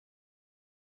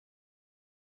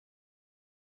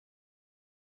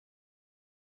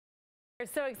We're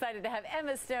so excited to have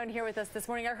Emma Stone here with us this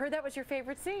morning. I heard that was your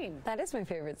favorite scene. That is my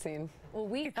favorite scene. Well,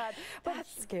 we thought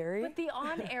that's scary. But the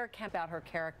on-air camp about her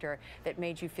character that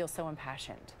made you feel so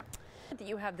impassioned. That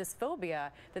you have this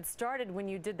phobia that started when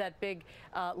you did that big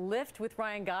lift with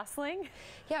Ryan Gosling.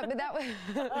 Yeah, but that was,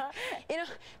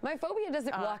 my phobia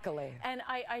doesn't walk away. And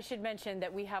I should mention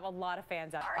that we have a lot of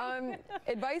fans out there.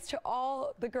 Advice to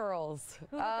all the girls.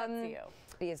 Who to you?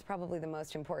 Is probably the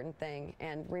most important thing,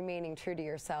 and remaining true to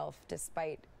yourself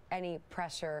despite any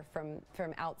pressure from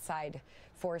outside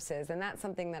forces. And that's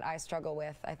something that I struggle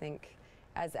with, I think,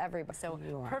 as everybody. So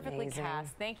perfectly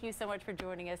cast. Thank you so much for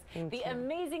joining us. Thank you.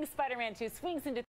 Amazing Spider-Man 2 swings into